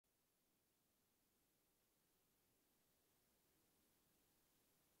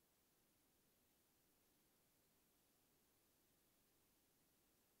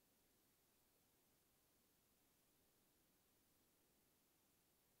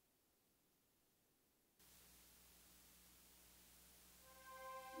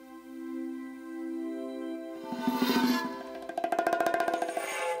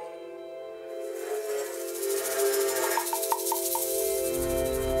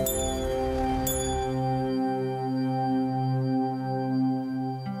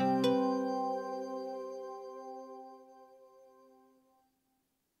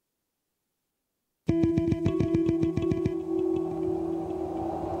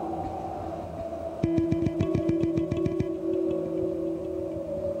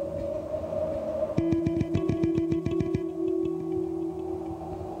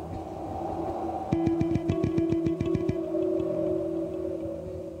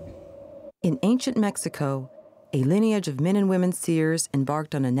In ancient Mexico, a lineage of men and women seers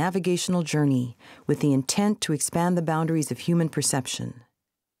embarked on a navigational journey with the intent to expand the boundaries of human perception.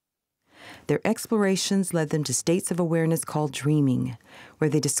 Their explorations led them to states of awareness called dreaming,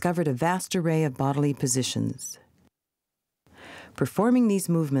 where they discovered a vast array of bodily positions. Performing these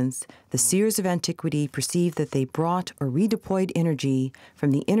movements, the seers of antiquity perceived that they brought or redeployed energy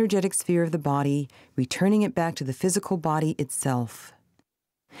from the energetic sphere of the body, returning it back to the physical body itself.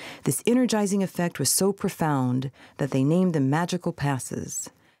 This energizing effect was so profound that they named them magical passes,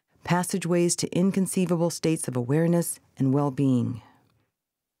 passageways to inconceivable states of awareness and well-being.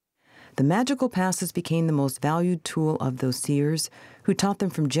 The magical passes became the most valued tool of those seers, who taught them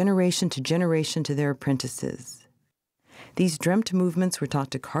from generation to their apprentices. These dreamt movements were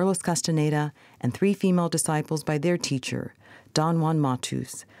taught to Carlos Castaneda and 3 female disciples by their teacher, Don Juan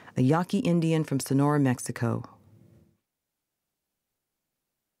Matus, a Yaqui Indian from Sonora, Mexico.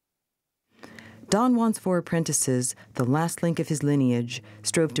 Don Juan's 4 apprentices, the last link of his lineage,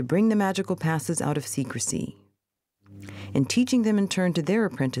 strove to bring the magical passes out of secrecy. In teaching them in turn to their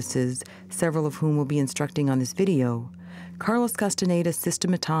apprentices, several of whom will be instructing on this video, Carlos Castaneda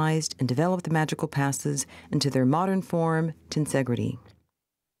systematized and developed the magical passes into their modern form, Tensegrity.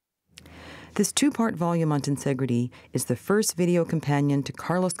 This 2-part volume on Tensegrity is the first video companion to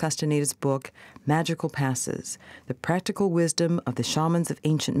Carlos Castaneda's book, Magical Passes, The Practical Wisdom of the Shamans of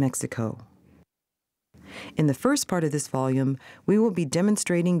Ancient Mexico. In the first part of this volume, we will be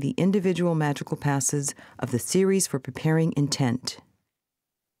demonstrating the individual magical passes of the series for preparing intent.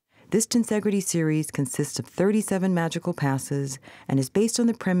 This Tensegrity series consists of 37 magical passes and is based on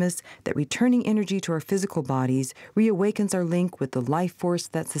the premise that returning energy to our physical bodies reawakens our link with the life force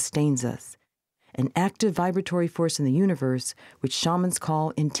that sustains us, an active vibratory force in the universe which shamans call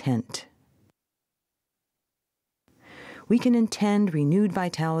intent. We can intend renewed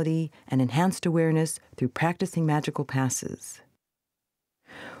vitality and enhanced awareness through practicing magical passes.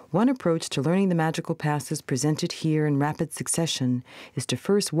 One approach to learning the magical passes presented here in rapid succession is to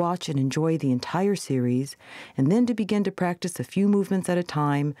first watch and enjoy the entire series, and then to begin to practice a few movements at a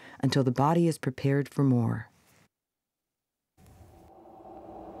time until the body is prepared for more.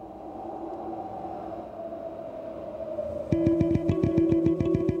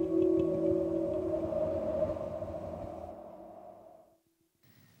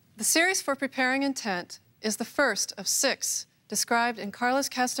 The series for preparing intent is the first of 6 described in Carlos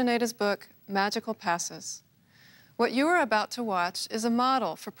Castaneda's book, Magical Passes. What you are about to watch is a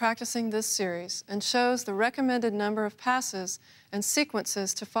model for practicing this series and shows the recommended number of passes and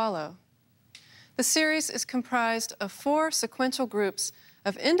sequences to follow. The series is comprised of 4 sequential groups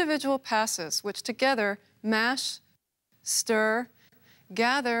of individual passes which together mash, stir,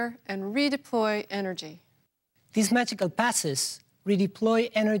 gather, and redeploy energy. These magical passes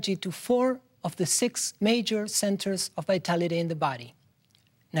redeploy energy to 4 of the 6 major centers of vitality in the body.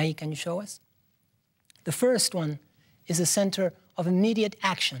 Now, can you show us? The first one is a center of immediate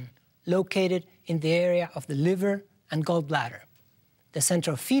action located in the area of the liver and gallbladder. The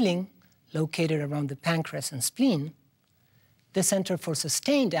center of feeling, located around the pancreas and spleen. The center for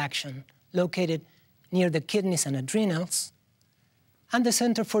sustained action, located near the kidneys and adrenals. And the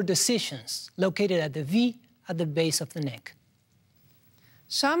center for decisions, located at the V at the base of the neck.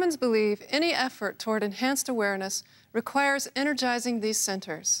 Shamans believe any effort toward enhanced awareness requires energizing these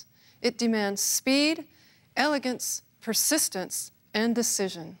centers. It demands speed, elegance, persistence, and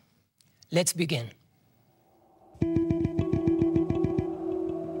decision. Let's begin.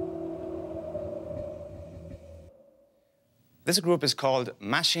 This group is called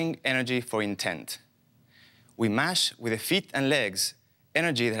Mashing Energy for Intent. We mash with the feet and legs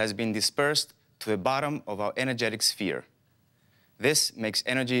energy that has been dispersed to the bottom of our energetic sphere. This makes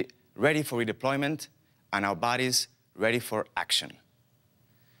energy ready for redeployment and our bodies ready for action.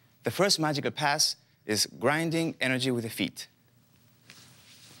 The first magical pass is grinding energy with the feet.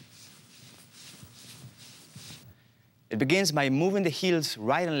 It begins by moving the heels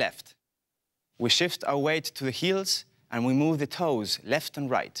right and left. We shift our weight to the heels and we move the toes left and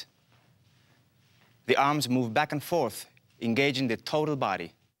right. The arms move back and forth, engaging the total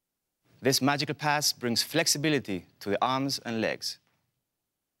body. This magical pass brings flexibility to the arms and legs.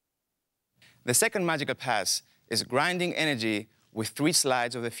 The second magical pass is grinding energy with 3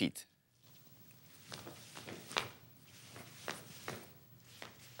 slides of the feet.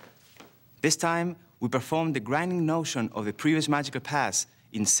 This time, we perform the grinding motion of the previous magical pass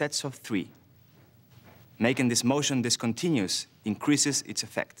in sets of 3. Making this motion discontinuous increases its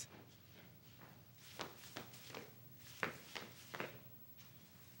effect.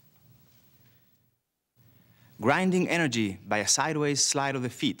 Grinding energy by a sideways slide of the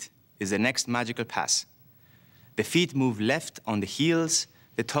feet is the next magical pass. The feet move left on the heels,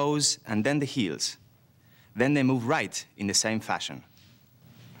 the toes, and then the heels. Then they move right in the same fashion.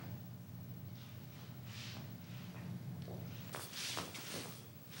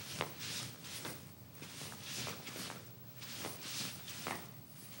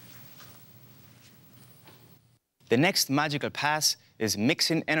 The next magical pass is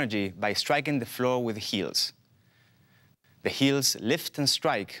mixing energy by striking the floor with the heels. The heels lift and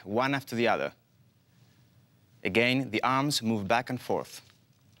strike one after the other. Again, the arms move back and forth.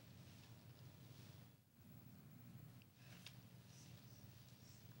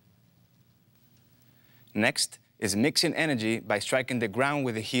 Next is mixing energy by striking the ground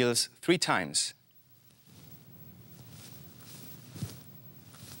with the heels 3 times.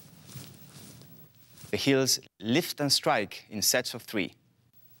 The heels lift and strike in sets of 3.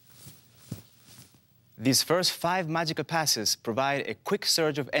 These first 5 magical passes provide a quick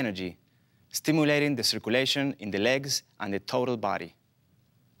surge of energy, stimulating the circulation in the legs and the total body.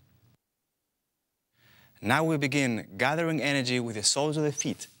 Now we begin gathering energy with the soles of the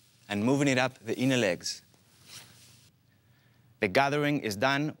feet and moving it up the inner legs. The gathering is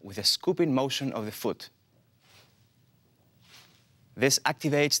done with a scooping motion of the foot. This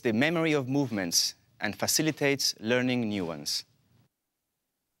activates the memory of movements and facilitates learning new ones.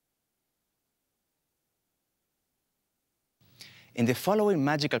 In the following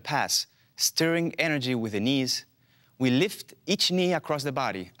magical pass, stirring energy with the knees, we lift each knee across the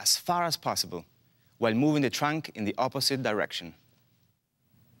body as far as possible while moving the trunk in the opposite direction.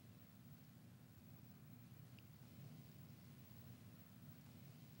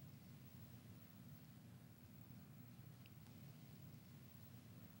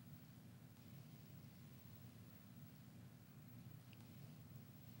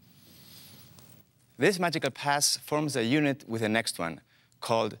 This magical pass forms a unit with the next one,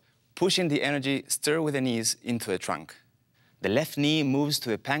 called pushing the energy stir with the knees into the trunk. The left knee moves to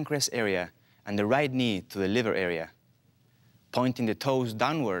the pancreas area and the right knee to the liver area. Pointing the toes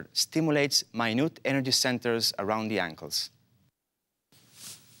downward stimulates minute energy centers around the ankles.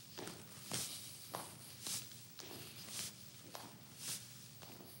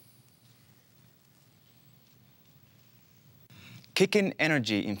 Kicking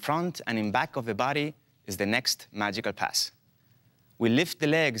energy in front and in back of the body is the next magical pass. We lift the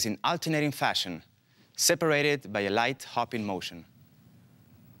legs in alternating fashion, separated by a light hopping motion.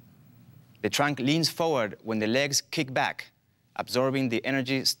 The trunk leans forward when the legs kick back, absorbing the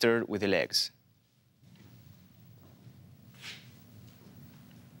energy stirred with the legs.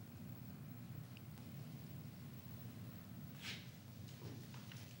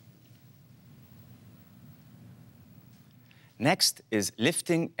 Next is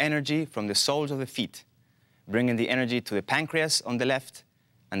lifting energy from the soles of the feet, bringing the energy to the pancreas on the left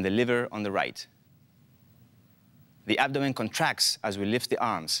and the liver on the right. The abdomen contracts as we lift the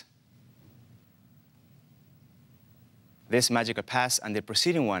arms. This magical pass and the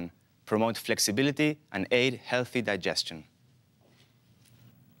preceding one promote flexibility and aid healthy digestion.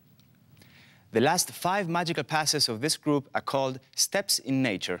 The last 5 magical passes of this group are called steps in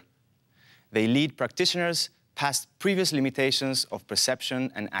nature. They lead practitioners past previous limitations of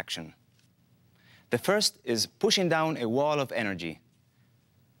perception and action. The first is pushing down a wall of energy.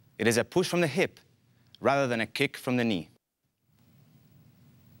 It is a push from the hip rather than a kick from the knee.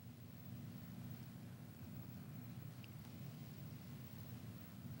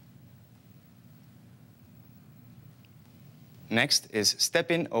 Next is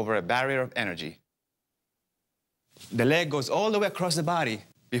stepping over a barrier of energy. The leg goes all the way across the body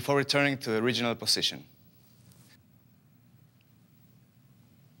before returning to the original position.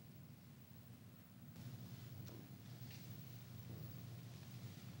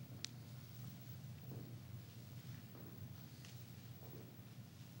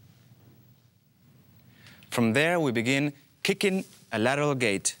 From there, we begin kicking a lateral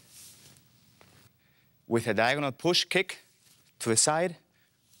gait with a diagonal push kick to the side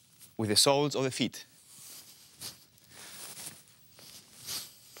with the soles of the feet.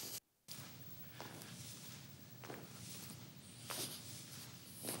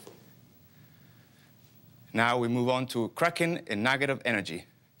 Now we move on to cracking a nugget of energy.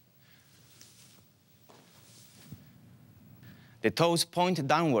 The toes point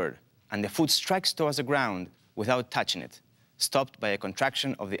downward and the foot strikes towards the ground without touching it, stopped by a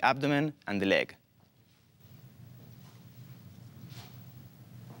contraction of the abdomen and the leg.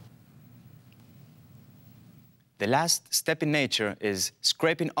 The last step in nature is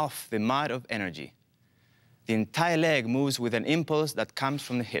scraping off the mud of energy. The entire leg moves with an impulse that comes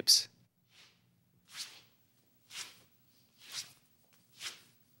from the hips.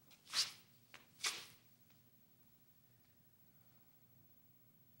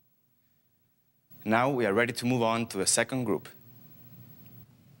 Now we are ready to move on to the second group.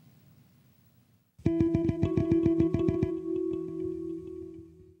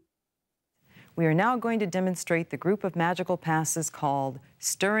 We are now going to demonstrate the group of magical passes called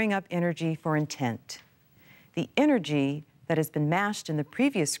Stirring Up Energy for Intent. The energy that has been mashed in the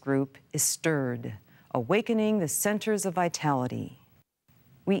previous group is stirred, awakening the centers of vitality.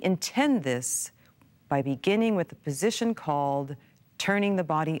 We intend this by beginning with the position called turning the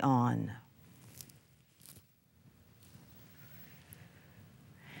body on.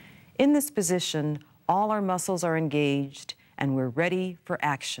 In this position, all our muscles are engaged and we're ready for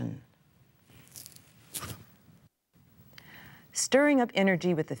action. Stirring up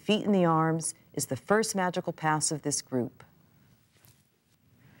energy with the feet and the arms is the first magical pass of this group.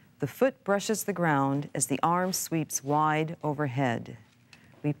 The foot brushes the ground as the arm sweeps wide overhead.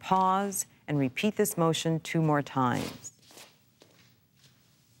 We pause and repeat this motion 2 more times.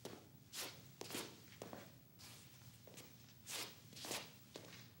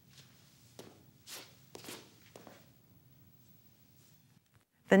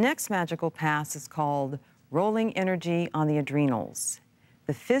 The next magical pass is called Rolling Energy on the Adrenals.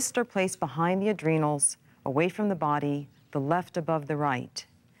 The fists are placed behind the adrenals, away from the body, the left above the right.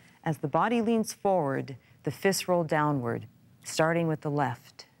 As the body leans forward, the fists roll downward, starting with the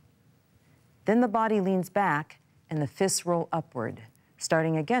left. Then the body leans back and the fists roll upward,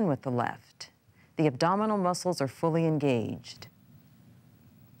 starting again with the left. The abdominal muscles are fully engaged.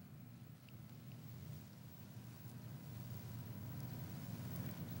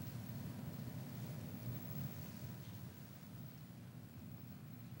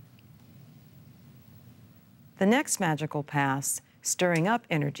 The next magical pass, Stirring Up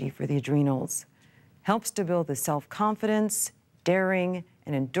Energy for the Adrenals, helps to build the self-confidence, daring,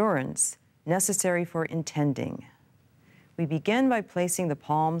 and endurance necessary for intending. We begin by placing the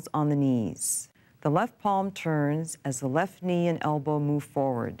palms on the knees. The left palm turns as the left knee and elbow move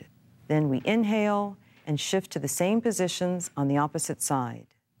forward. Then we inhale and shift to the same positions on the opposite side.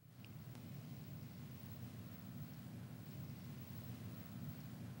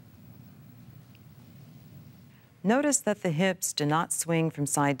 Notice that the hips do not swing from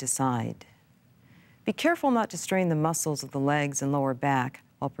side to side. Be careful not to strain the muscles of the legs and lower back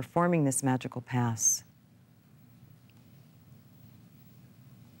while performing this magical pass.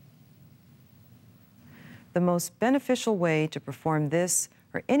 The most beneficial way to perform this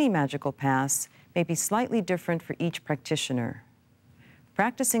or any magical pass may be slightly different for each practitioner.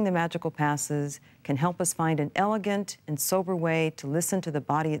 Practicing the magical passes can help us find an elegant and sober way to listen to the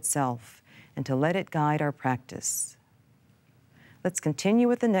body itself and to let it guide our practice. Let's continue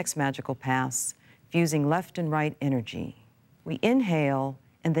with the next magical pass, fusing left and right energy. We inhale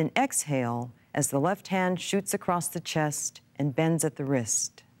and then exhale as the left hand shoots across the chest and bends at the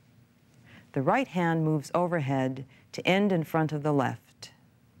wrist. The right hand moves overhead to end in front of the left.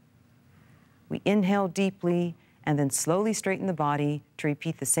 We inhale deeply and then slowly straighten the body to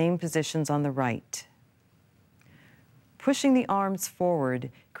repeat the same positions on the right. Pushing the arms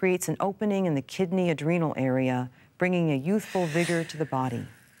forward creates an opening in the kidney adrenal area, bringing a youthful vigor to the body.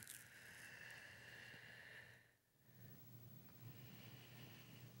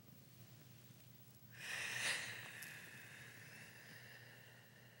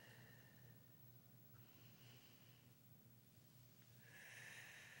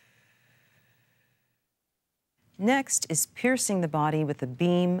 Next is piercing the body with a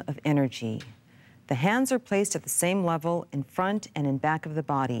beam of energy. The hands are placed at the same level in front and in back of the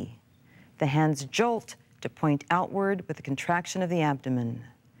body. The hands jolt to point outward with a contraction of the abdomen.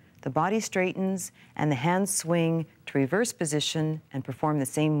 The body straightens and the hands swing to reverse position and perform the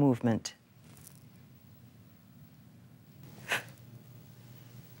same movement.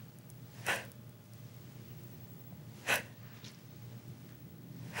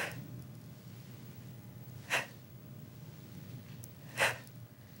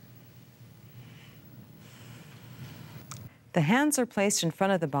 The hands are placed in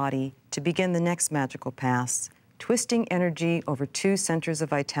front of the body to begin the next magical pass, twisting energy over 2 centers of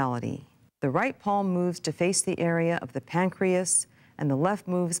vitality. The right palm moves to face the area of the pancreas, and the left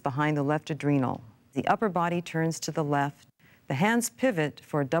moves behind the left adrenal. The upper body turns to the left. The hands pivot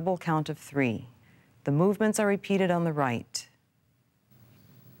for a double count of 3. The movements are repeated on the right.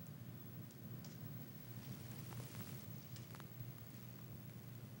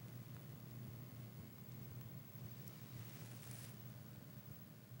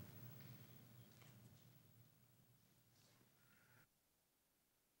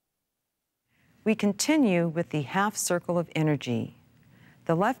 We continue with the half circle of energy.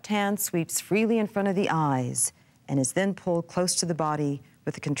 The left hand sweeps freely in front of the eyes and is then pulled close to the body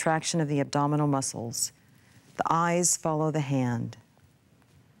with the contraction of the abdominal muscles. The eyes follow the hand.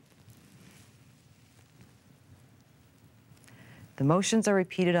 The motions are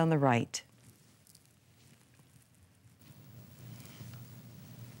repeated on the right.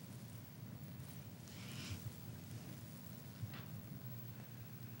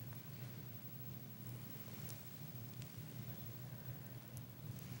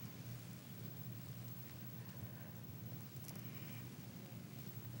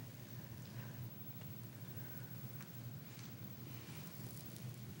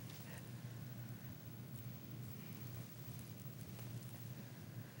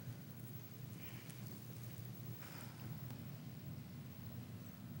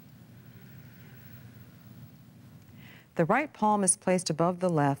 The right palm is placed above the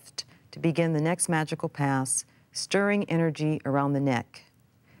left to begin the next magical pass, stirring energy around the neck.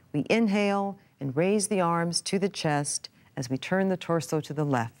 We inhale and raise the arms to the chest as we turn the torso to the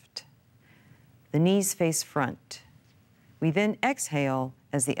left. The knees face front. We then exhale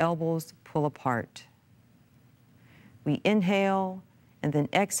as the elbows pull apart. We inhale and then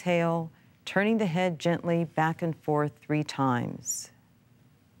exhale, turning the head gently back and forth 3 times.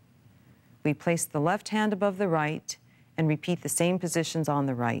 We place the left hand above the right and repeat the same positions on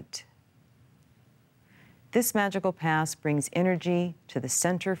the right. This magical pass brings energy to the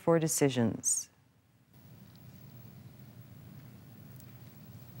center for decisions.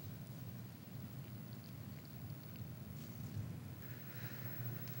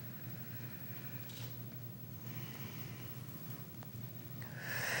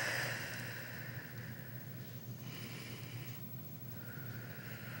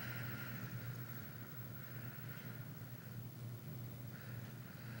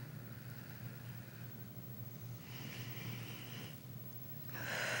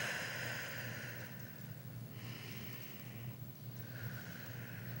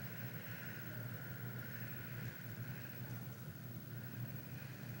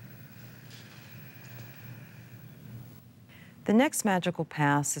 The next magical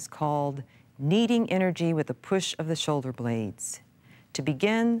pass is called kneading energy with a push of the shoulder blades. To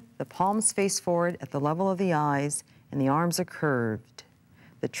begin, the palms face forward at the level of the eyes and the arms are curved.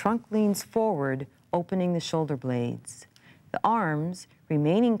 The trunk leans forward, opening the shoulder blades. The arms,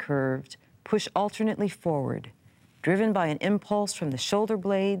 remaining curved, push alternately forward, driven by an impulse from the shoulder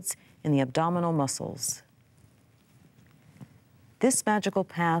blades and the abdominal muscles. This magical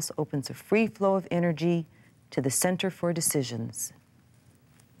pass opens a free flow of energy to the center for decisions.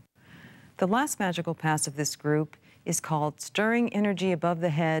 The last magical pass of this group is called stirring energy above the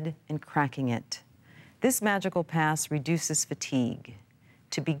head and cracking it. This magical pass reduces fatigue.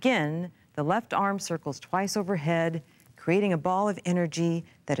 To begin, the left arm circles twice overhead, creating a ball of energy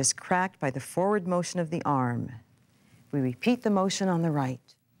that is cracked by the forward motion of the arm. We repeat the motion on the right.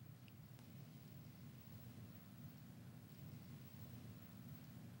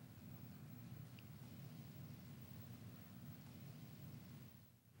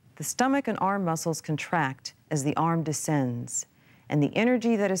 The stomach and arm muscles contract as the arm descends, and the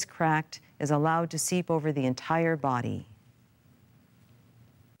energy that is cracked is allowed to seep over the entire body.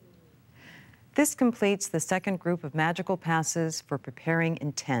 This completes the second group of magical passes for preparing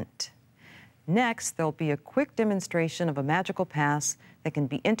intent. Next, there'll be a quick demonstration of a magical pass that can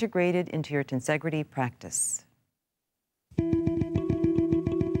be integrated into your Tensegrity practice.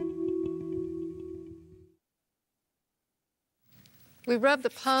 We rub the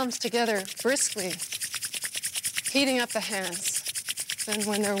palms together briskly, heating up the hands. Then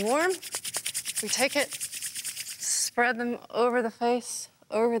when they're warm, we take it, spread them over the face,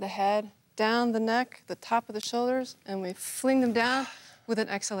 over the head, down the neck, the top of the shoulders, and we fling them down with an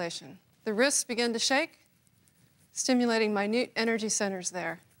exhalation. The wrists begin to shake, stimulating minute energy centers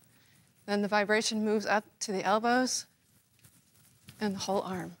there. Then the vibration moves up to the elbows and the whole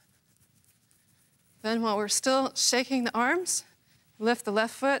arm. Then while we're still shaking the arms, lift the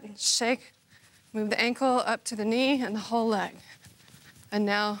left foot and shake, move the ankle up to the knee and the whole leg. And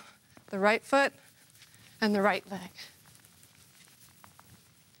now the right foot and the right leg.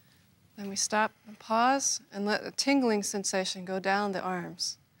 Then we stop and pause and let a tingling sensation go down the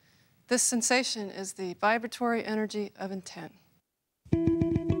arms. This sensation is the vibratory energy of intent.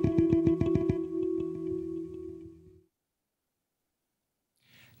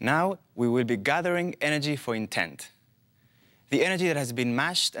 Now we will be gathering energy for intent. The energy that has been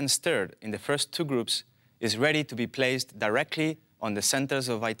mashed and stirred in the first 2 groups is ready to be placed directly on the centers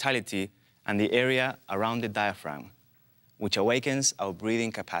of vitality and the area around the diaphragm, which awakens our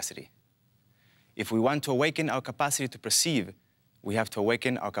breathing capacity. If we want to awaken our capacity to perceive, we have to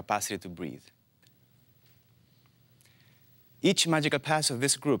awaken our capacity to breathe. Each magical pass of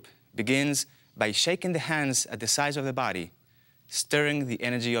this group begins by shaking the hands at the sides of the body, stirring the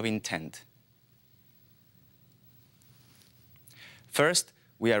energy of intent. First,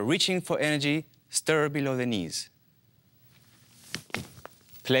 we are reaching for energy stirred below the knees,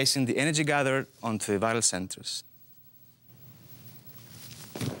 placing the energy gathered onto the vital centers.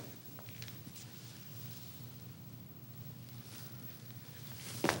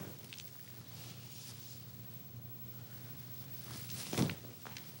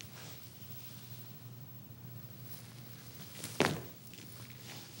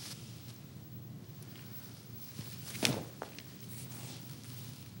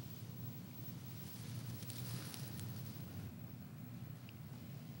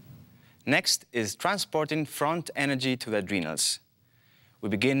 Next is transporting front energy to the adrenals. We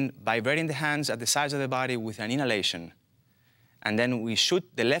begin by vibrating the hands at the sides of the body with an inhalation, and then we shoot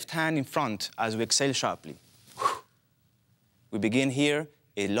the left hand in front as we exhale sharply. We begin here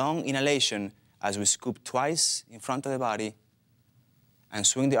a long inhalation as we scoop twice in front of the body and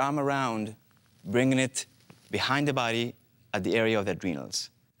swing the arm around, bringing it behind the body at the area of the adrenals,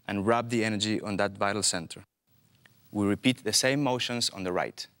 and rub the energy on that vital center. We repeat the same motions on the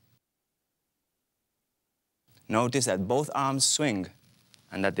right. Notice that both arms swing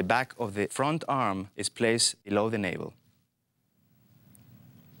and that the back of the front arm is placed below the navel.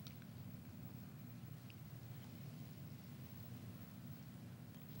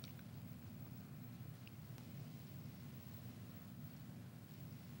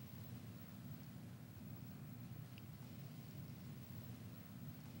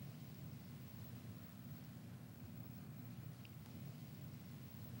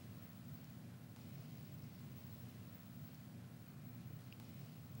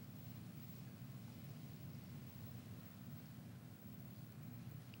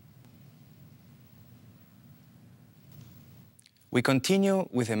 We continue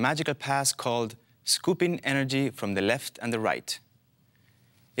with a magical pass called scooping energy from the left and the right.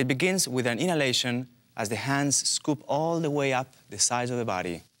 It begins with an inhalation as the hands scoop all the way up the sides of the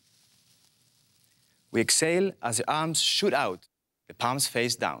body. We exhale as the arms shoot out, the palms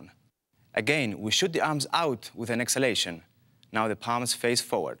face down. Again, we shoot the arms out with an exhalation. Now the palms face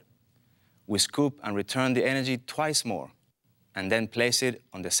forward. We scoop and return the energy twice more, and then place it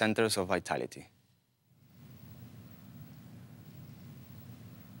on the centers of vitality.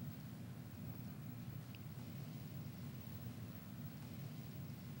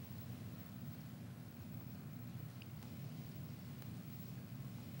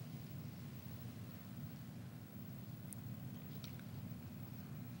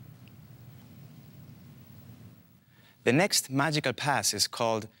 The next magical pass is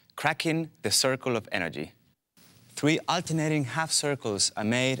called cracking the circle of energy. 3 alternating half circles are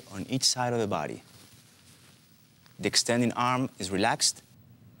made on each side of the body. The extending arm is relaxed,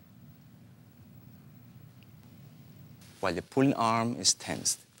 while the pulling arm is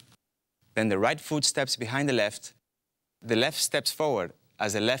tensed. Then the right foot steps behind the left steps forward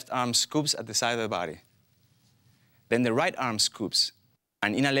as the left arm scoops at the side of the body. Then the right arm scoops.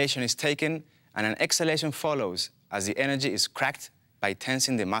 An inhalation is taken and an exhalation follows as the energy is cracked by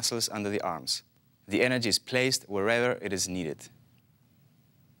tensing the muscles under the arms. The energy is placed wherever it is needed.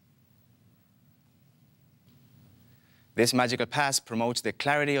 This magical pass promotes the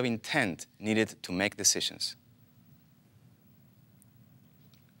clarity of intent needed to make decisions.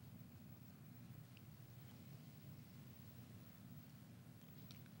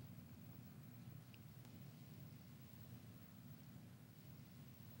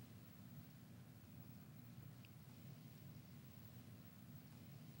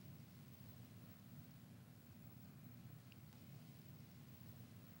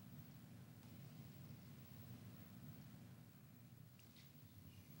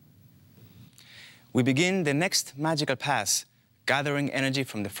 We begin the next magical pass, gathering energy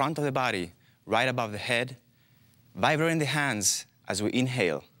from the front of the body, right above the head, vibrating the hands as we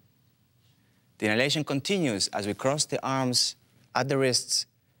inhale. The inhalation continues as we cross the arms at the wrists,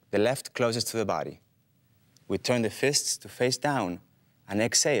 the left closest to the body. We turn the fists to face down and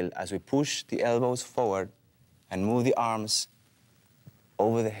exhale as we push the elbows forward and move the arms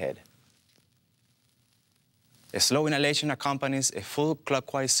over the head. A slow inhalation accompanies a full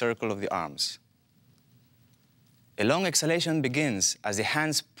clockwise circle of the arms. A long exhalation begins as the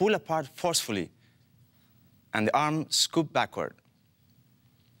hands pull apart forcefully and the arms scoop backward.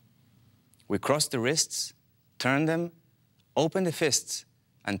 We cross the wrists, turn them, open the fists,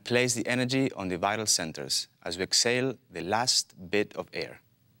 and place the energy on the vital centers as we exhale the last bit of air.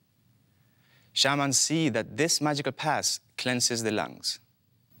 Shamans see that this magical pass cleanses the lungs.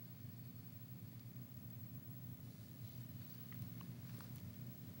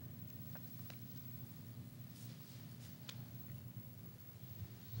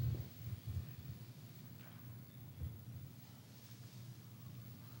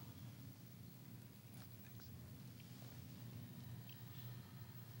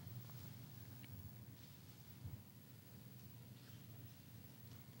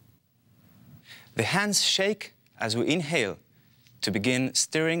 The hands shake as we inhale to begin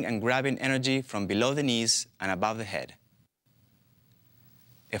stirring and grabbing energy from below the knees and above the head.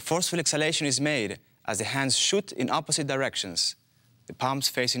 A forceful exhalation is made as the hands shoot in opposite directions, the palms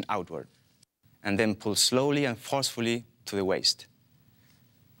facing outward, and then pull slowly and forcefully to the waist.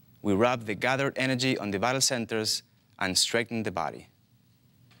 We rub the gathered energy on the vital centers and straighten the body.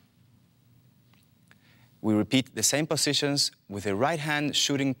 We repeat the same positions with the right hand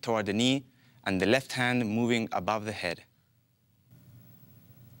shooting toward the knee and the left hand moving above the head.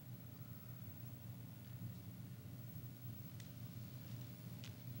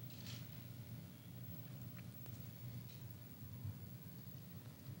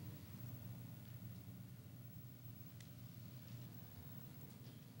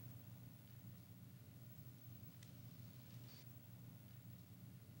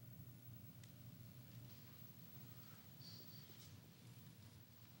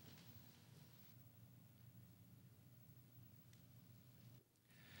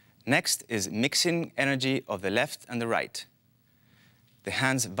 Next is mixing energy of the left and the right. The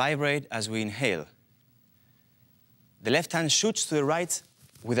hands vibrate as we inhale. The left hand shoots to the right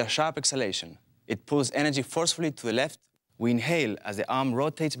with a sharp exhalation. It pulls energy forcefully to the left. We inhale as the arm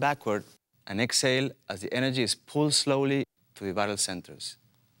rotates backward and exhale as the energy is pulled slowly to the vital centers.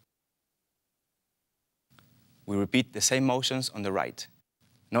 We repeat the same motions on the right.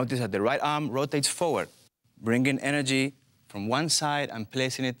 Notice that the right arm rotates forward, bringing energy from one side and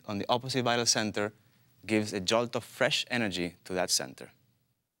placing it on the opposite vital center gives a jolt of fresh energy to that center.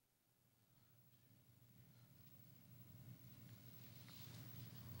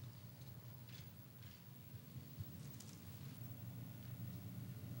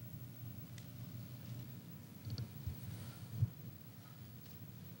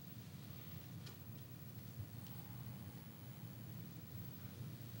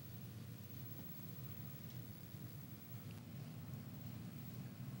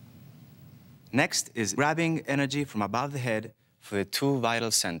 Next is grabbing energy from above the head for the two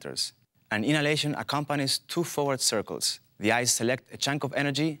vital centers. An inhalation accompanies two forward circles. The eyes select a chunk of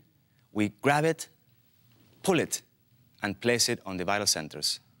energy, we grab it, pull it, and place it on the vital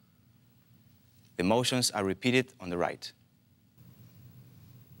centers. The motions are repeated on the right.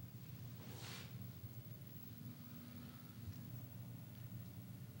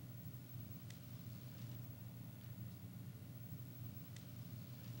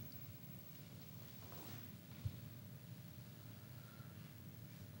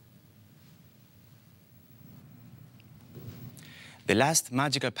 The last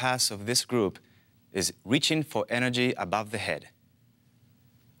magical pass of this group is reaching for energy above the head.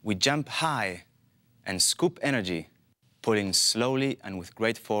 We jump high and scoop energy, pulling slowly and with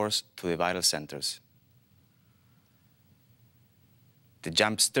great force to the vital centers. The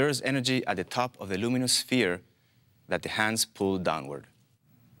jump stirs energy at the top of the luminous sphere that the hands pull downward.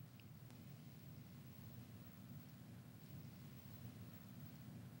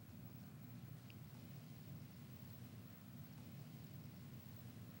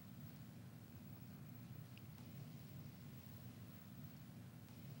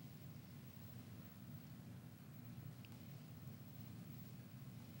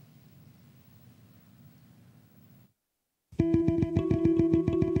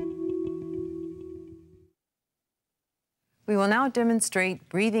 We will now demonstrate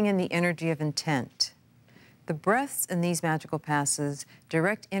breathing in the energy of intent. The breaths in these magical passes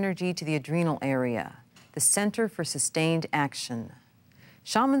direct energy to the adrenal area, the center for sustained action.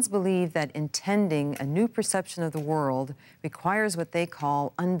 Shamans believe that intending a new perception of the world requires what they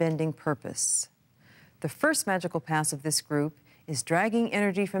call unbending purpose. The first magical pass of this group is dragging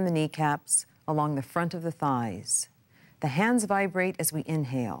energy from the kneecaps along the front of the thighs. The hands vibrate as we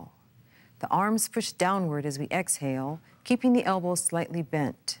inhale. The arms push downward as we exhale, keeping the elbows slightly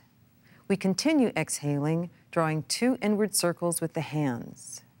bent. We continue exhaling, drawing 2 inward circles with the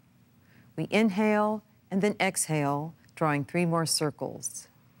hands. We inhale and then exhale, drawing 3 more circles.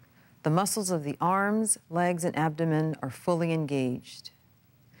 The muscles of the arms, legs, and abdomen are fully engaged.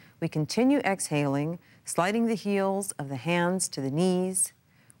 We continue exhaling, sliding the heels of the hands to the knees.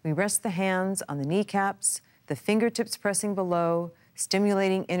 We rest the hands on the kneecaps, the fingertips pressing below,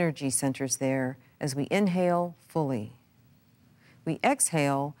 stimulating energy centers there as we inhale fully. We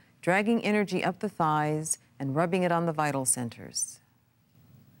exhale, dragging energy up the thighs and rubbing it on the vital centers.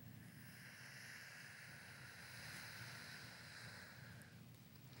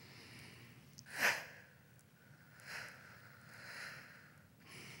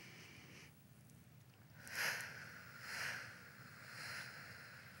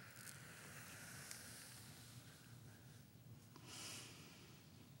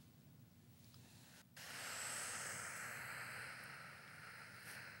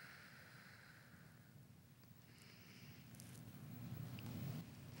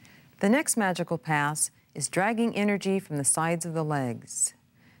 The next magical pass is dragging energy from the sides of the legs.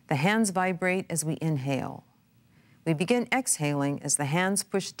 The hands vibrate as we inhale. We begin exhaling as the hands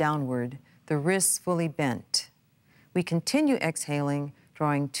push downward, the wrists fully bent. We continue exhaling,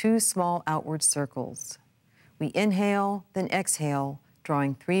 drawing 2 small outward circles. We inhale, then exhale,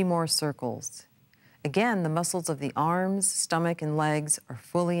 drawing 3 more circles. Again, the muscles of the arms, stomach, and legs are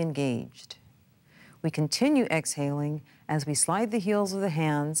fully engaged. We continue exhaling as we slide the heels of the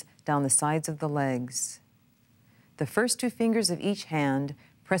hands down the sides of the legs. The first 2 fingers of each hand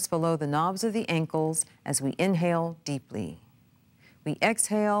press below the knobs of the ankles as we inhale deeply. We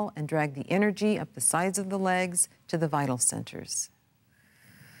exhale and drag the energy up the sides of the legs to the vital centers.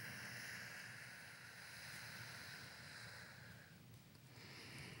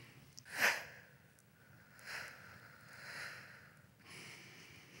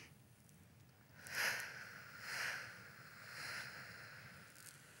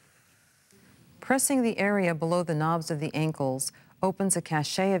 Pressing the area below the knobs of the ankles opens a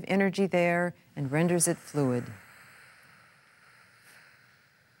cache of energy there and renders it fluid.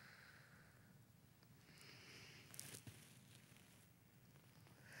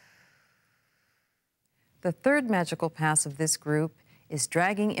 The third magical pass of this group is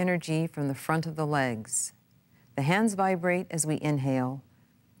dragging energy from the front of the legs. The hands vibrate as we inhale,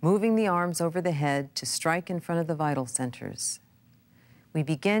 moving the arms over the head to strike in front of the vital centers. We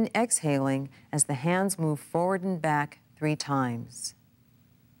begin exhaling as the hands move forward and back 3 times.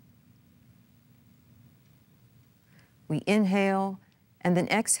 We inhale and then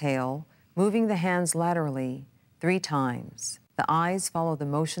exhale, moving the hands laterally 3 times. The eyes follow the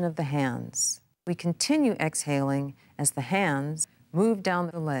motion of the hands. We continue exhaling as the hands move down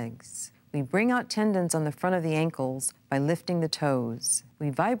the legs. We bring out tendons on the front of the ankles by lifting the toes. We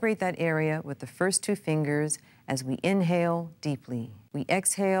vibrate that area with the first 2 fingers as we inhale deeply. We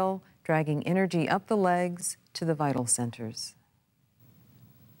exhale, dragging energy up the legs to the vital centers.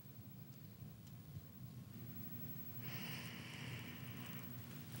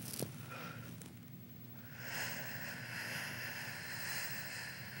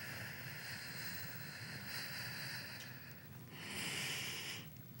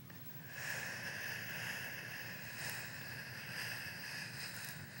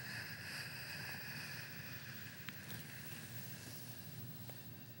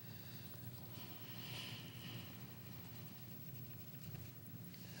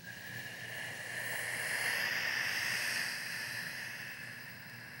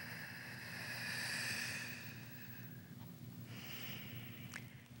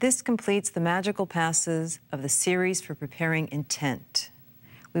 This completes the magical passes of the series for preparing intent.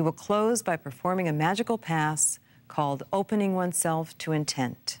 We will close by performing a magical pass called Opening Oneself to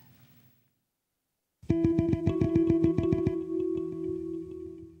Intent.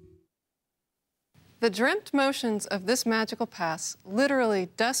 The dreamt motions of this magical pass literally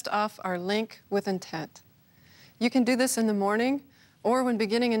dust off our link with intent. You can do this in the morning, or when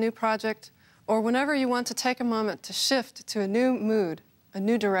beginning a new project, or whenever you want to take a moment to shift to a new mood, a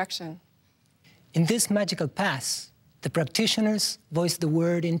new direction. In this magical pass, the practitioners voice the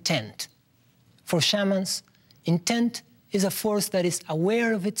word intent. For shamans, intent is a force that is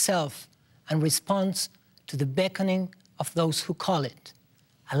aware of itself and responds to the beckoning of those who call it,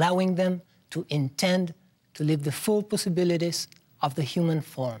 allowing them to intend to live the full possibilities of the human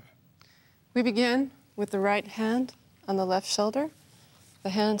form. We begin with the right hand on the left shoulder. The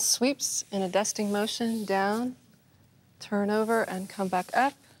hand sweeps in a dusting motion down, turn over and come back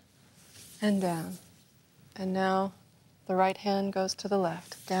up and down. And now the right hand goes to the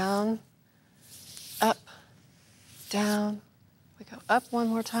left. Down, up, down. We go up one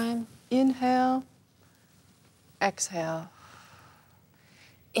more time. Inhale, exhale.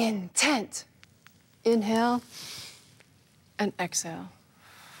 Intent. Inhale and exhale.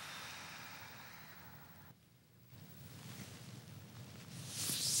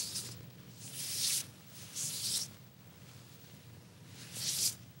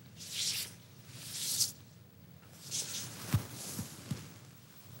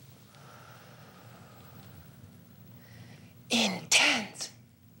 Intent.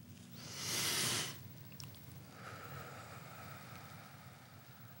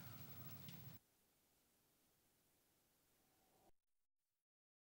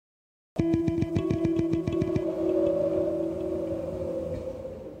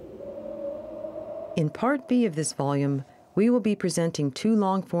 In Part B of this volume, we will be presenting 2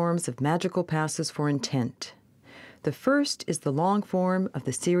 long forms of magical passes for intent. The first is the long form of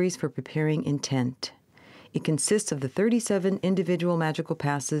the series for preparing intent. It consists of the 37 individual magical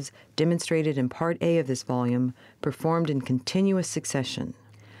passes demonstrated in Part A of this volume, performed in continuous succession.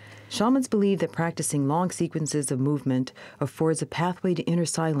 Shamans believe that practicing long sequences of movement affords a pathway to inner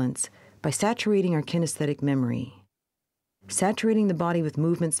silence by saturating our kinesthetic memory. Saturating the body with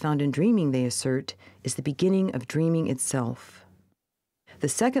movements found in dreaming, they assert, is the beginning of dreaming itself. The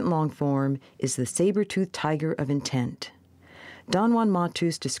second long form is the saber-toothed tiger of intent. Don Juan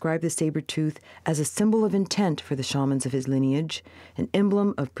Matus described the saber-tooth as a symbol of intent for the shamans of his lineage, an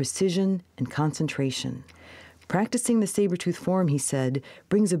emblem of precision and concentration. Practicing the saber-tooth form, he said,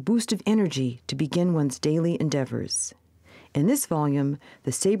 brings a boost of energy to begin one's daily endeavors. In this volume,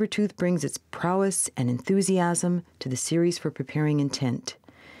 the saber-tooth brings its prowess and enthusiasm to the series for preparing intent.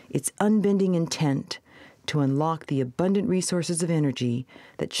 Its unbending intent to unlock the abundant resources of energy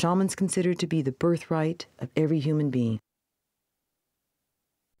that shamans consider to be the birthright of every human being.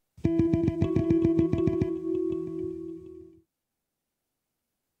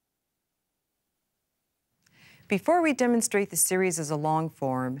 Before we demonstrate the series as a long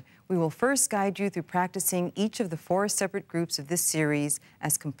form, we will first guide you through practicing each of the 4 separate groups of this series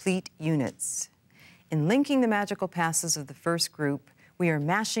as complete units. In linking the magical passes of the first group, we are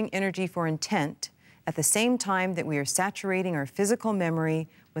mashing energy for intent at the same time that we are saturating our physical memory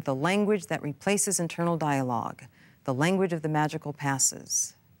with a language that replaces internal dialogue, the language of the magical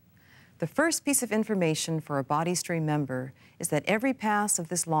passes. The first piece of information for our bodies to remember is that every pass of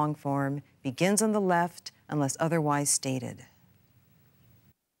this long form begins on the left unless otherwise stated.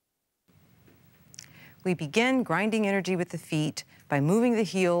 We begin grinding energy with the feet by moving the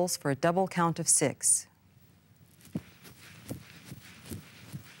heels for a double count of 6.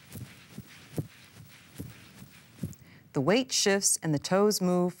 The weight shifts and the toes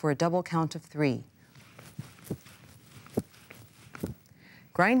move for a double count of 3.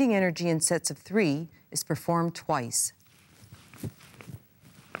 Grinding energy in sets of 3 is performed twice.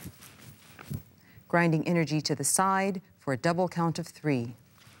 Grinding energy to the side for a double count of 3.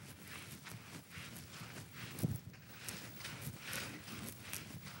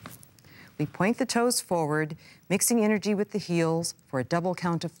 We point the toes forward, mixing energy with the heels for a double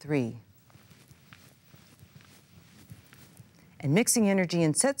count of 3. And mixing energy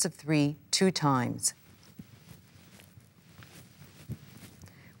in sets of 3 2 times.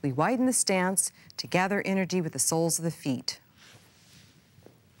 We widen the stance to gather energy with the soles of the feet.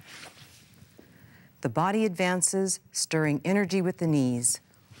 The body advances, stirring energy with the knees,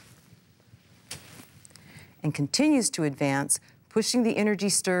 and continues to advance, pushing the energy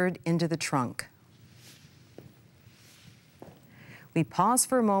stirred into the trunk. We pause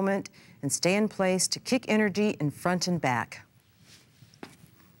for a moment and stay in place to kick energy in front and back.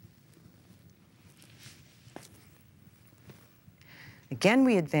 Again,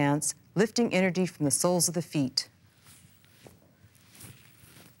 we advance, lifting energy from the soles of the feet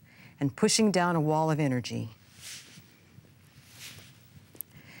and pushing down a wall of energy.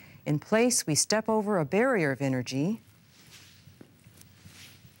 In place, we step over a barrier of energy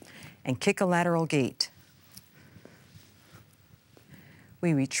and kick a lateral gate.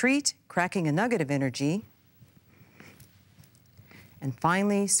 We retreat, cracking a nugget of energy, and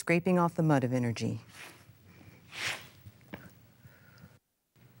finally scraping off the mud of energy.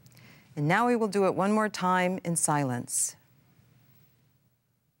 And now we will do it one more time in silence.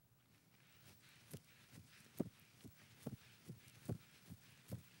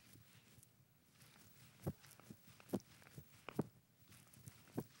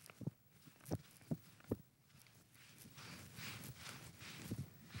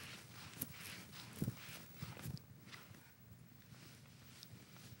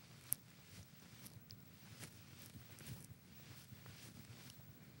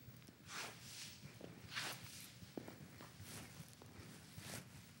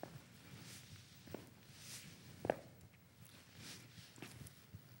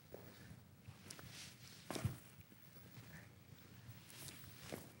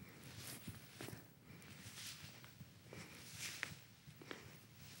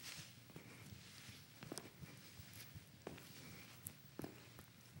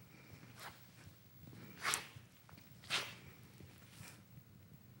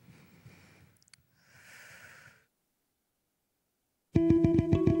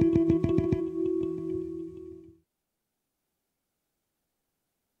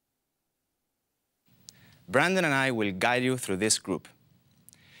 Brandon and I will guide you through this group.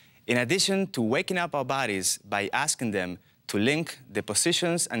 In addition to waking up our bodies by asking them to link the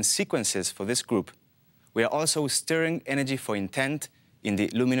positions and sequences for this group, we are also stirring energy for intent in the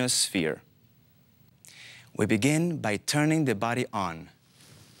luminous sphere. We begin by turning the body on,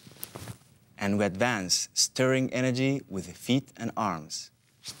 and we advance, stirring energy with the feet and arms.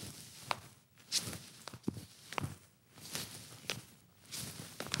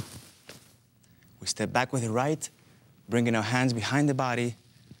 We step back with the right, bringing our hands behind the body,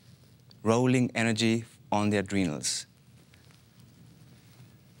 rolling energy on the adrenals.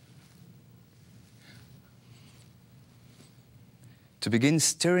 To begin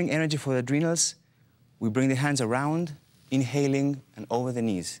stirring energy for the adrenals, we bring the hands around, inhaling and over the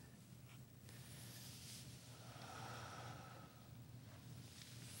knees.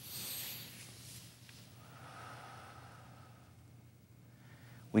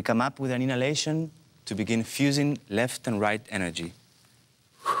 We come up with an inhalation to begin fusing left and right energy.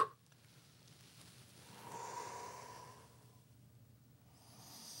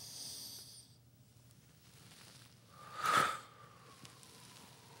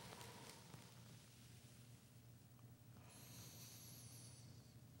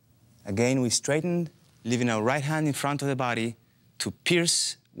 Again, we straighten, leaving our right hand in front of the body to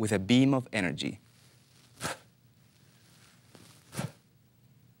pierce with a beam of energy.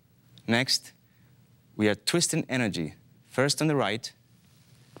 Next, we are twisting energy, first on the right,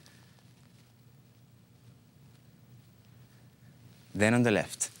 then on the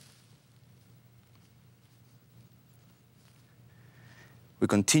left. We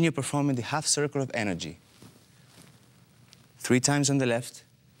continue performing the half circle of energy. 3 times on the left,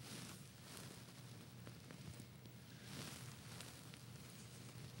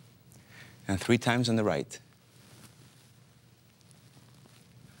 and 3 times on the right.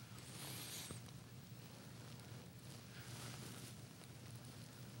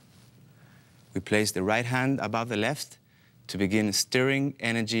 We place the right hand above the left to begin stirring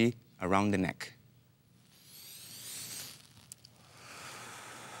energy around the neck.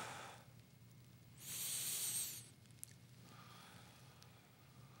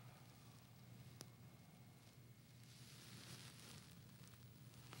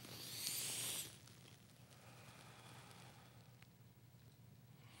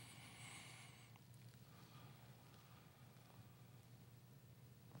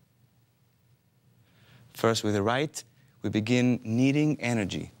 First, with the right, we begin kneading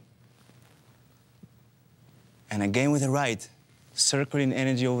energy. And again with the right, circling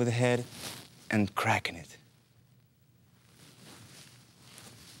energy over the head and cracking it.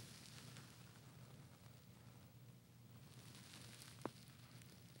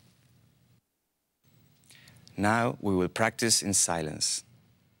 Now we will practice in silence.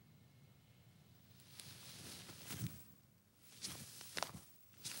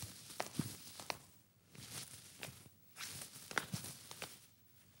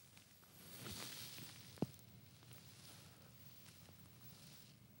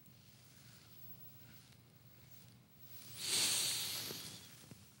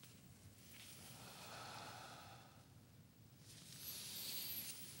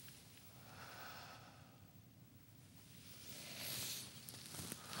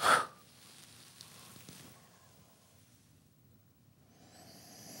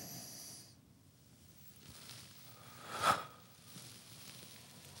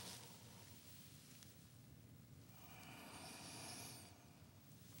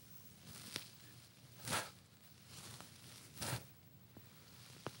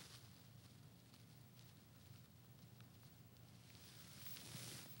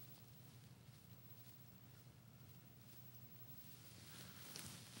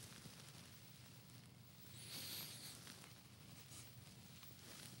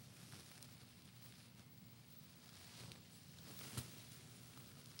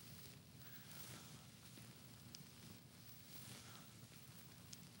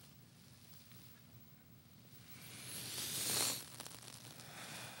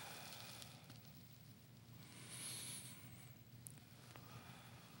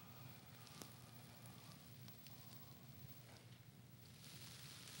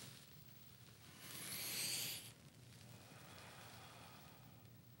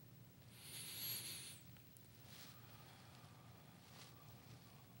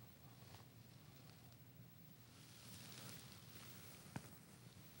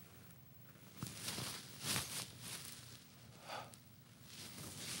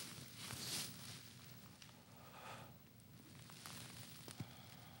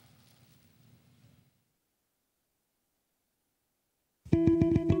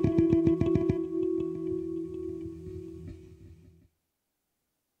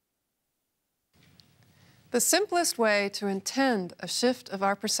 The simplest way to intend a shift of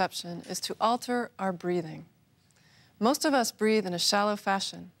our perception is to alter our breathing. Most of us breathe in a shallow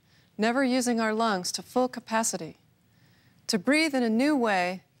fashion, never using our lungs to full capacity. To breathe in a new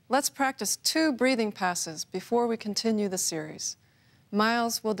way, let's practice 2 breathing passes before we continue the series.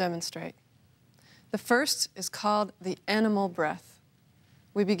 Miles will demonstrate. The first is called the animal breath.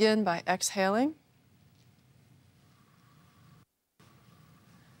 We begin by exhaling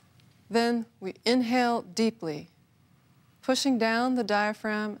Then we inhale deeply, pushing down the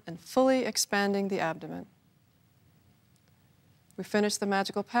diaphragm and fully expanding the abdomen. We finish the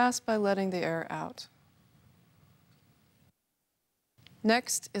magical pass by letting the air out.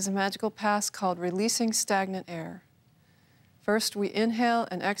 Next is a magical pass called releasing stagnant air. First, we inhale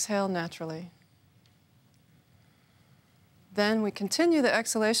and exhale naturally. Then we continue the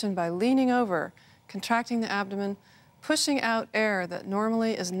exhalation by leaning over, contracting the abdomen, pushing out air that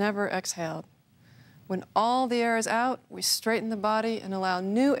normally is never exhaled. When all the air is out, we straighten the body and allow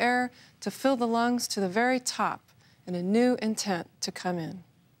new air to fill the lungs to the very top and a new intent to come in.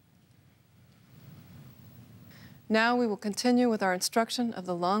 Now we will continue with our instruction of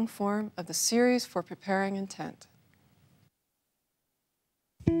the long form of the series for preparing intent.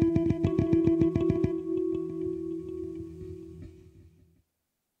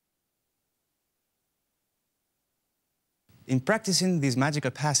 In practicing these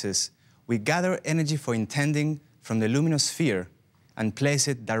magical passes, we gather energy for intending from the luminous sphere and place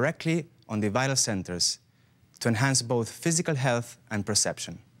it directly on the vital centers to enhance both physical health and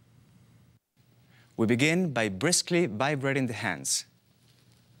perception. We begin by briskly vibrating the hands.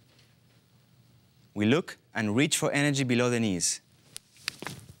 We look and reach for energy below the knees.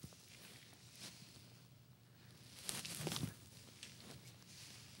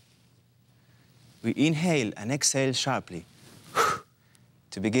 We inhale and exhale sharply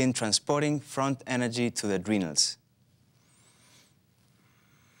to begin transporting front energy to the adrenals.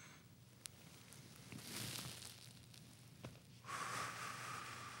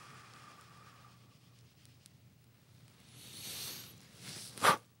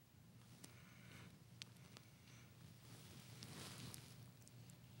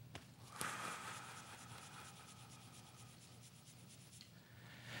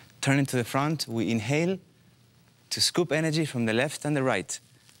 Turning to the front, we inhale to scoop energy from the left and the right.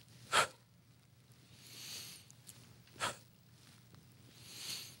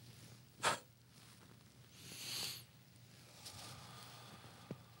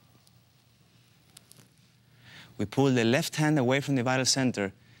 We pull the left hand away from the vital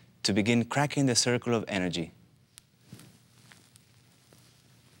center to begin cracking the circle of energy.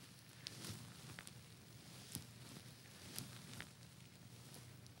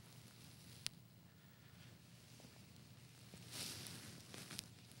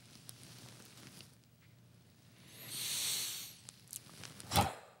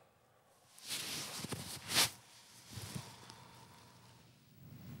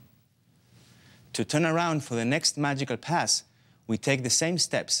 To turn around for the next magical pass, we take the same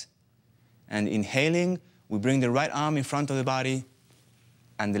steps. And inhaling, we bring the right arm in front of the body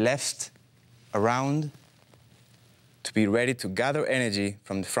and the left around to be ready to gather energy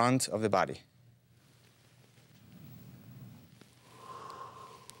from the front of the body.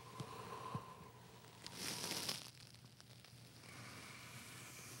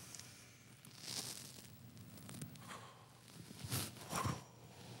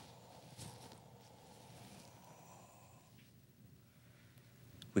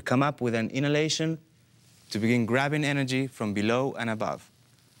 We come up with an inhalation to begin grabbing energy from below and above.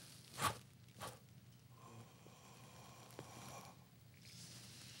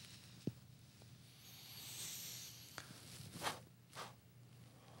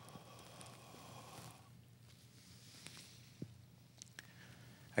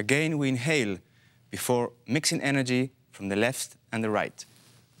 Again, we inhale before mixing energy from the left and the right.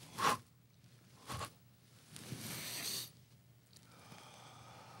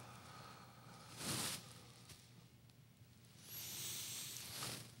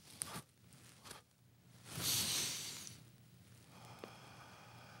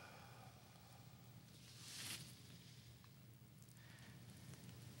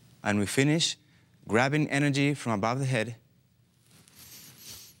 And we finish grabbing energy from above the head.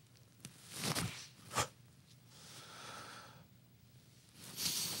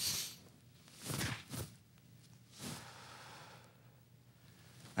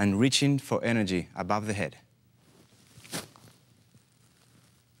 And reaching for energy above the head.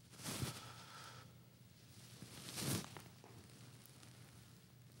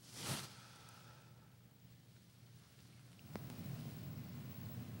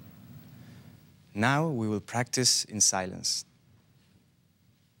 Now we will practice in silence.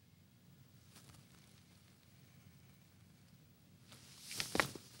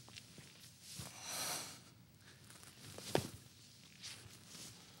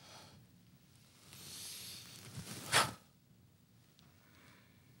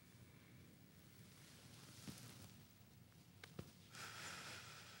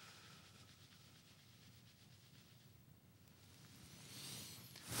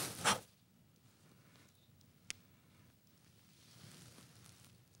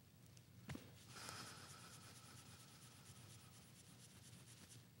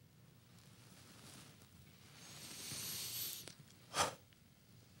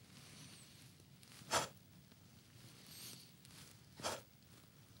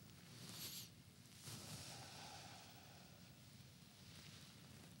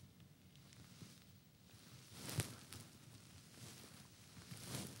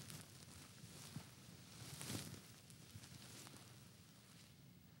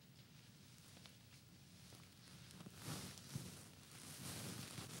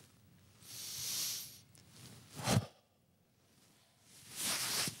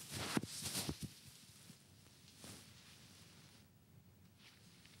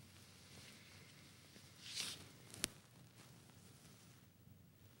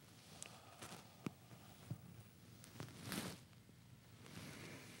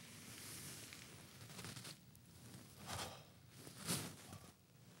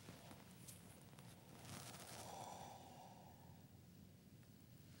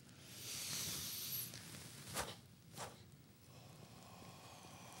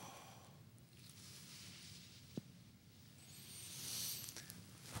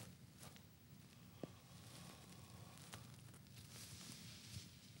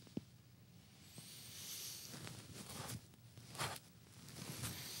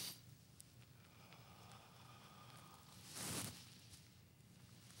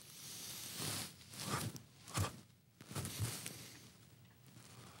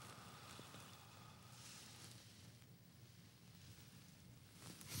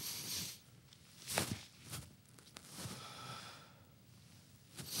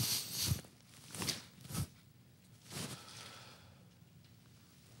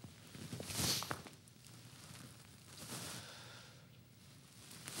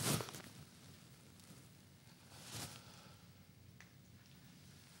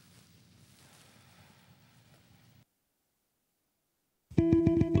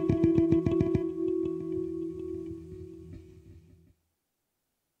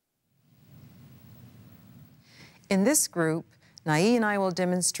 In this group, Nai and I will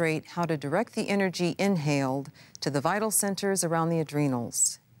demonstrate how to direct the energy inhaled to the vital centers around the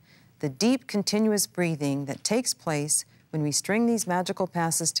adrenals. The deep, continuous breathing that takes place when we string these magical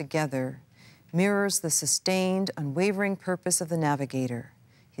passes together mirrors the sustained, unwavering purpose of the navigator,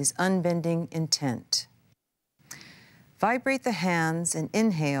 his unbending intent. Vibrate the hands and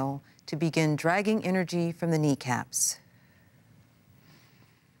inhale to begin dragging energy from the kneecaps.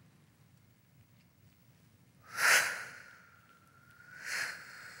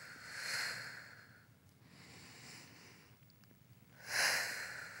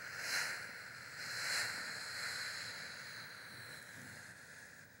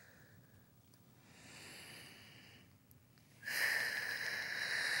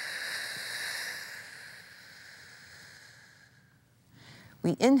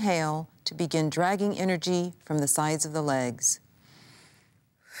 We inhale to begin dragging energy from the sides of the legs.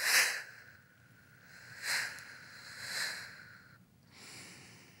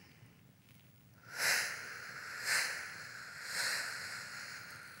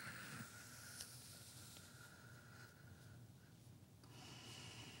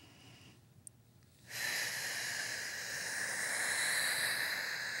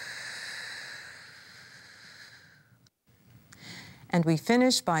 And we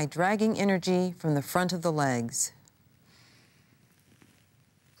finish by dragging energy from the front of the legs.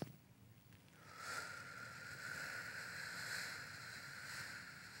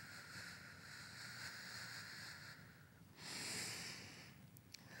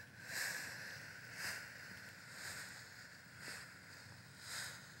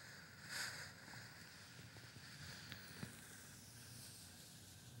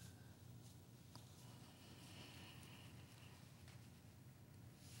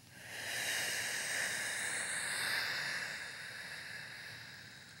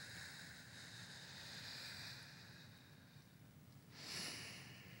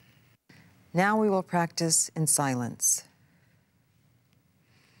 Now we will practice in silence.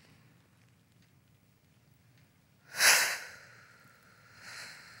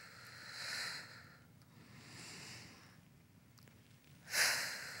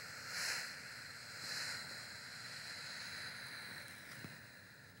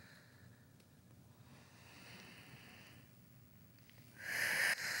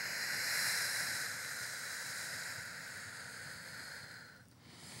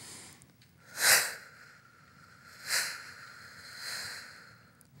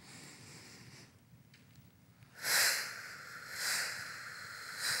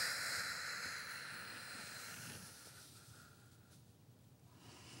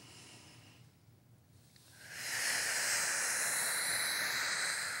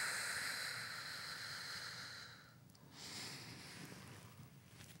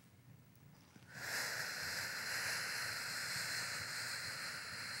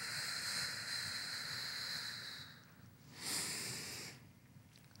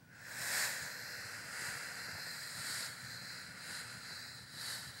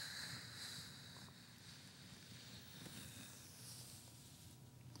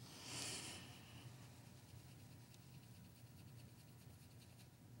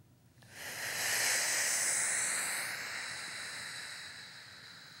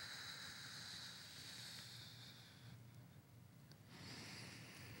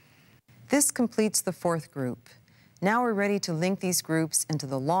 This completes the fourth group. Now we're ready to link these groups into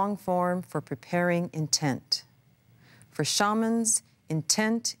the long form for preparing intent. For shamans,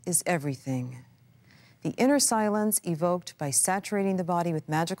 intent is everything. The inner silence evoked by saturating the body with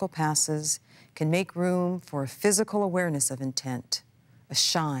magical passes can make room for a physical awareness of intent, a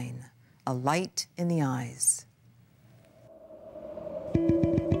shine, a light in the eyes.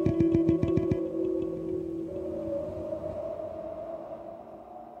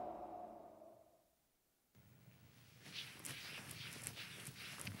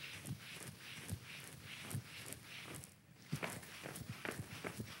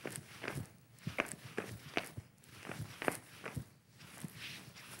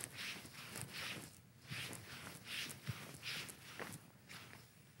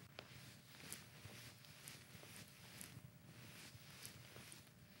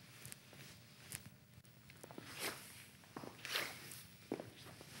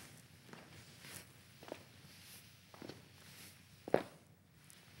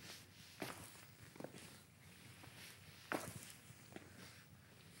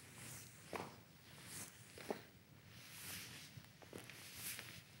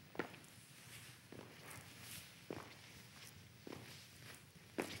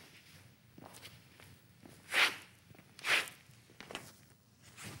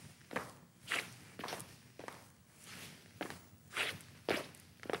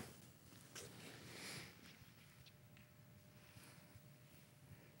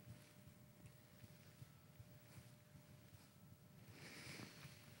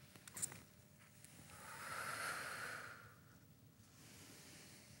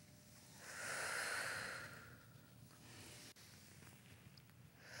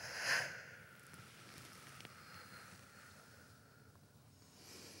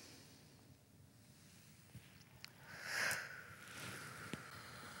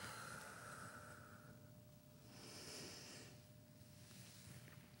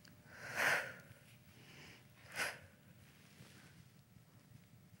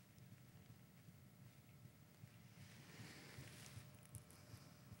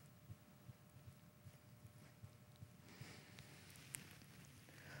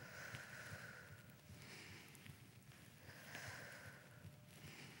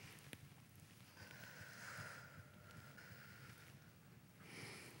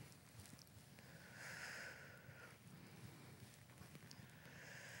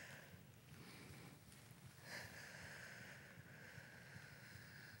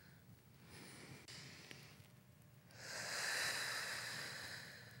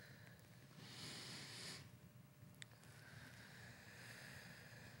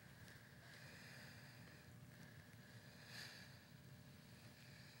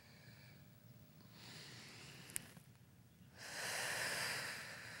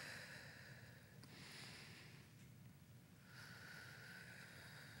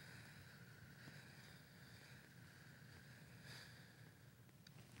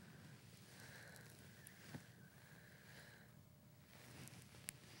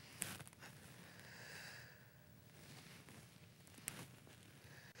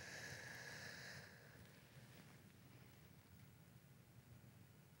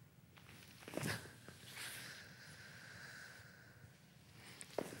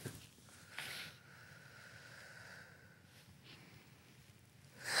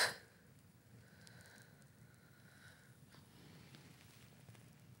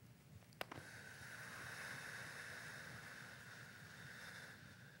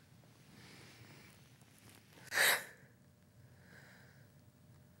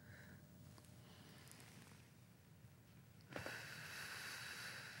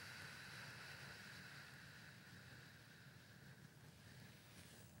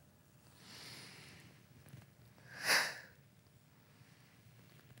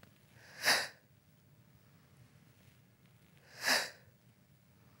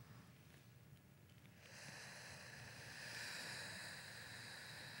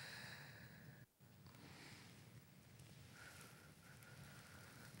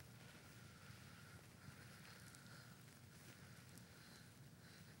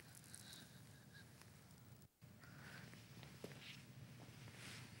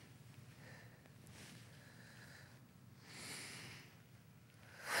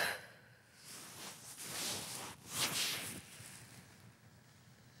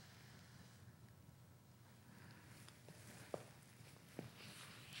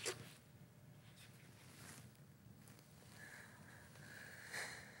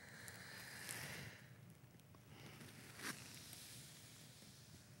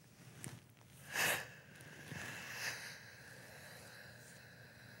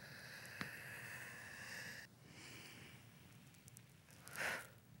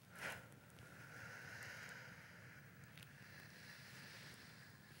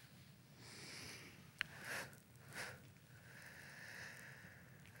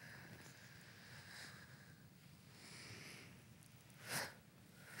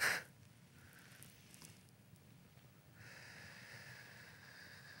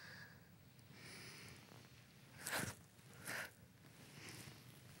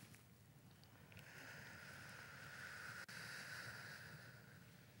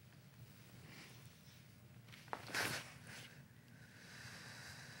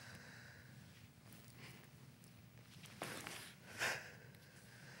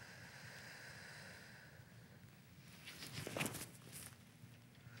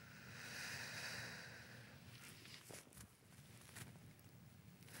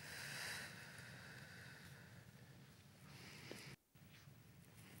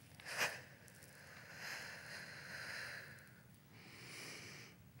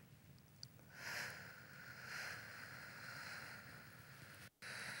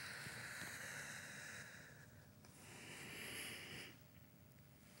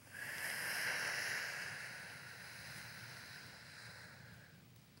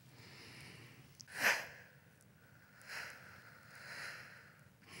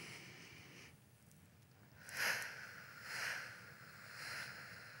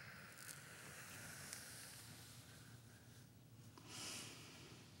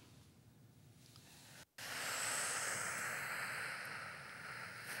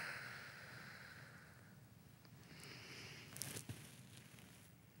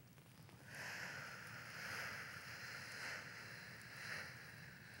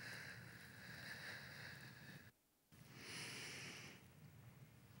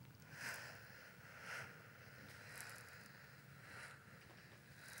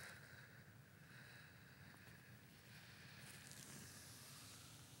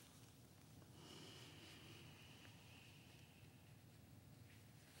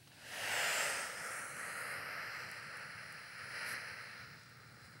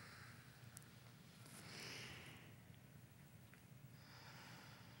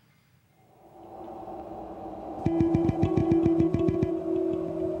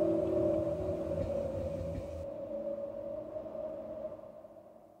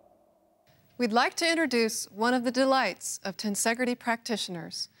 We'd like to introduce one of the delights of Tensegrity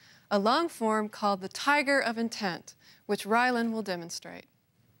practitioners, a long form called the Tiger of Intent, which Rylan will demonstrate.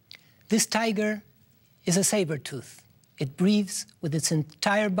 This tiger is a saber-tooth. It breathes with its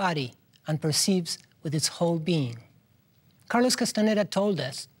entire body and perceives with its whole being. Carlos Castaneda told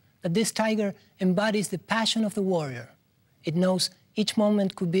us that this tiger embodies the passion of the warrior. It knows each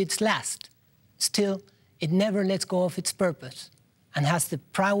moment could be its last. Still, it never lets go of its purpose and has the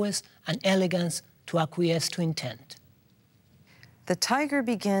prowess and elegance to acquiesce to intent. The tiger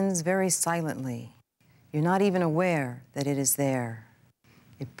begins very silently. You're not even aware that it is there.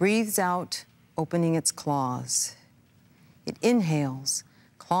 It breathes out, opening its claws. It inhales,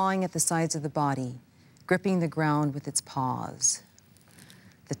 clawing at the sides of the body, gripping the ground with its paws.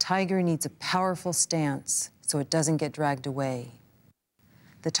 The tiger needs a powerful stance so it doesn't get dragged away.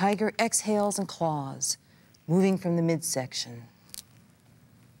 The tiger exhales and claws, moving from the midsection.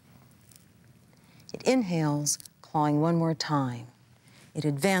 It inhales, clawing one more time. It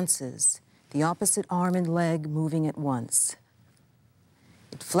advances, the opposite arm and leg moving at once.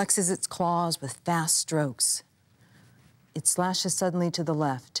 It flexes its claws with fast strokes. It slashes suddenly to the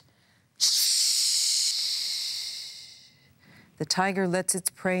left. The tiger lets its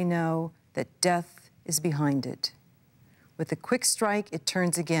prey know that death is behind it. With a quick strike, it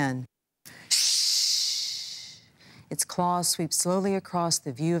turns again. Its claws sweep slowly across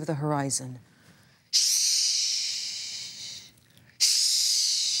the view of the horizon.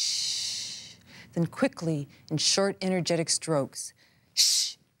 Then quickly, in short, energetic strokes,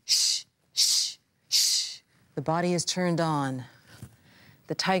 the body is turned on.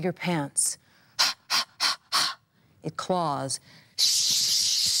 The tiger pants. It claws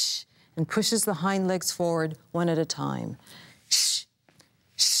and pushes the hind legs forward one at a time.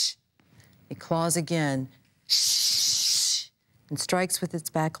 It claws again and strikes with its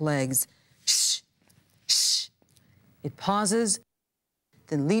back legs. It pauses,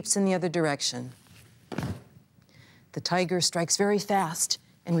 then leaps in the other direction. The tiger strikes very fast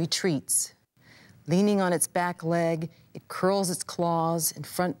and retreats. Leaning on its back leg, it curls its claws and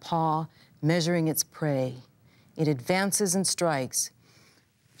front paw, measuring its prey. It advances and strikes.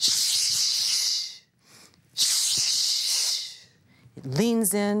 It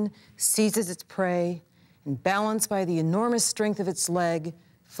leans in, seizes its prey, and balanced by the enormous strength of its leg,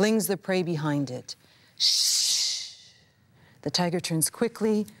 flings the prey behind it. The tiger turns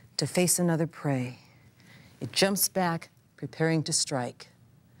quickly to face another prey. It jumps back, preparing to strike.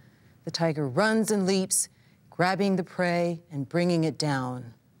 The tiger runs and leaps, grabbing the prey and bringing it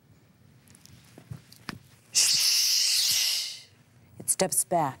down. It steps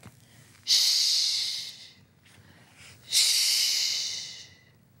back.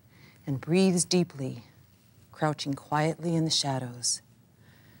 And breathes deeply, crouching quietly in the shadows.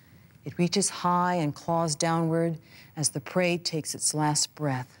 It reaches high and claws downward as the prey takes its last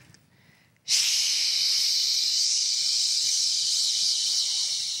breath.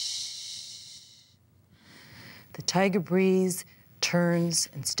 The tiger breathes, turns,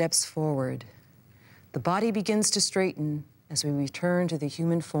 and steps forward. The body begins to straighten as we return to the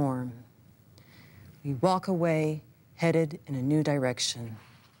human form. We walk away, headed in a new direction.